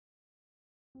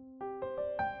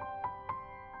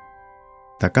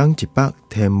逐天一百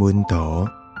天文图，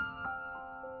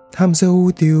探索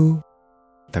宇宙。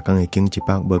逐天会经一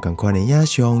百无同款的影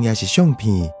像，也是相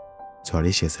片，带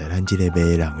你熟悉咱这个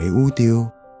迷人的宇宙。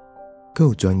更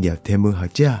有专业天文学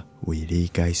者为你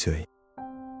解说。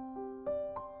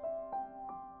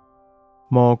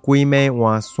魔鬼马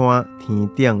鞍山天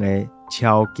顶的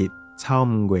超级草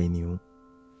莓月娘，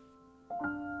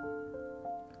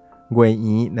月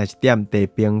圆若是踮地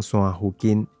平线附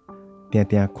近，定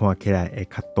定看起来会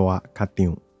较大较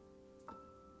长。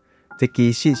这其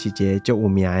实是一个足有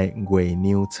名的月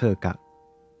娘错觉。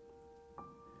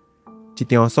一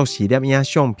张缩视摄影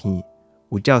相片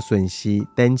有照顺时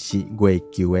展示月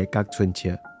球的角寸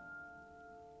尺。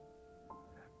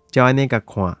照安尼甲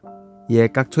看，伊的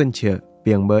角寸尺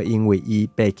并无因为伊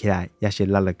爬起来也是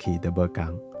落落去就无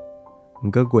同，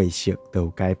不过月色就有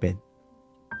改变。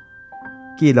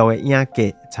记录的影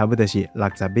格差不多是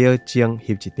60秒钟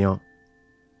翕一张。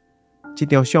这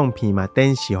张相片嘛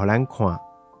展示予咱看，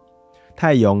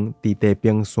太阳伫地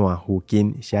平线附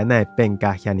近是安怎变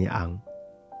甲遐尼红。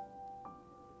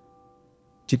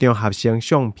这张合成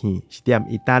相片是踮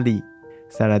意大利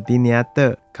萨拉蒂尼亚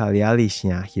岛卡里亚里城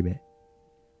翕的。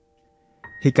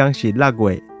迄天是6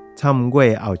月草莓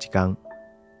月的后一天。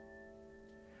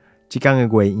这天的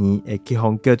月圆会起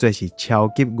风叫做是超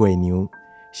级月娘，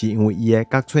是因为伊的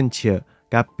角寸尺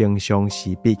甲平常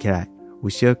时比起来有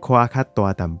小可较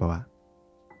大淡薄仔。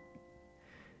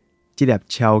这粒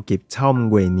超级草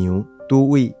莓月娘拄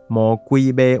位魔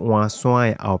鬼马鞍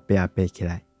山的后壁爬起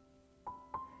来。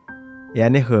会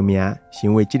安尼号名，是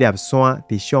因为这粒山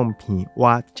伫相片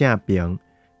画正平，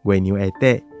月娘下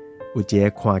底有一个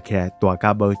看起来大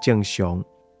甲无正常，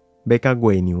要甲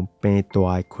月娘变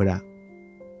大的窟仔。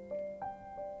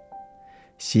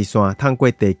视线透过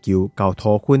地球厚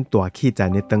土粉大气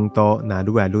层的长度，若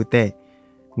愈来愈短，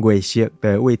月色就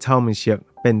会为草莓色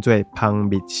变做蜂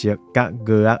蜜色甲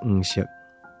鹅仔黄色。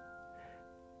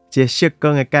这色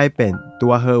光的改变，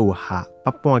拄好有下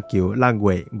北半球6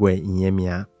月月圆的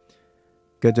名，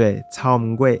叫做草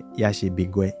莓月，也是蜜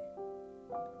月。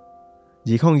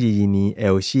2022年会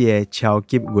有4个超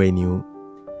级月娘，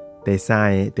第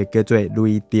3个就叫做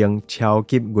雷霆超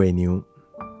级月娘，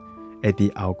会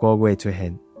伫后个月出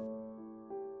现。